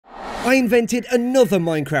I invented another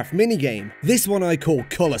Minecraft minigame. This one I call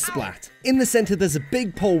Color Splat. In the center there's a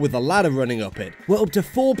big pole with a ladder running up it, where up to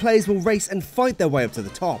 4 players will race and fight their way up to the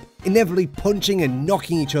top, inevitably punching and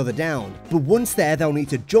knocking each other down. But once there, they'll need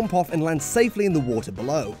to jump off and land safely in the water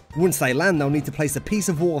below. Once they land, they'll need to place a piece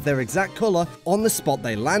of wall of their exact color on the spot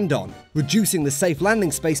they land on, reducing the safe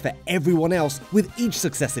landing space for everyone else with each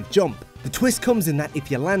successive jump. The twist comes in that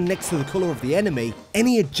if you land next to the colour of the enemy,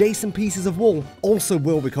 any adjacent pieces of wall also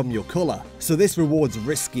will become your colour, so this rewards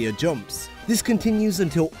riskier jumps. This continues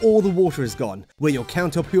until all the water is gone, where you'll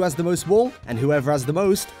count up who has the most wall, and whoever has the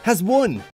most has won.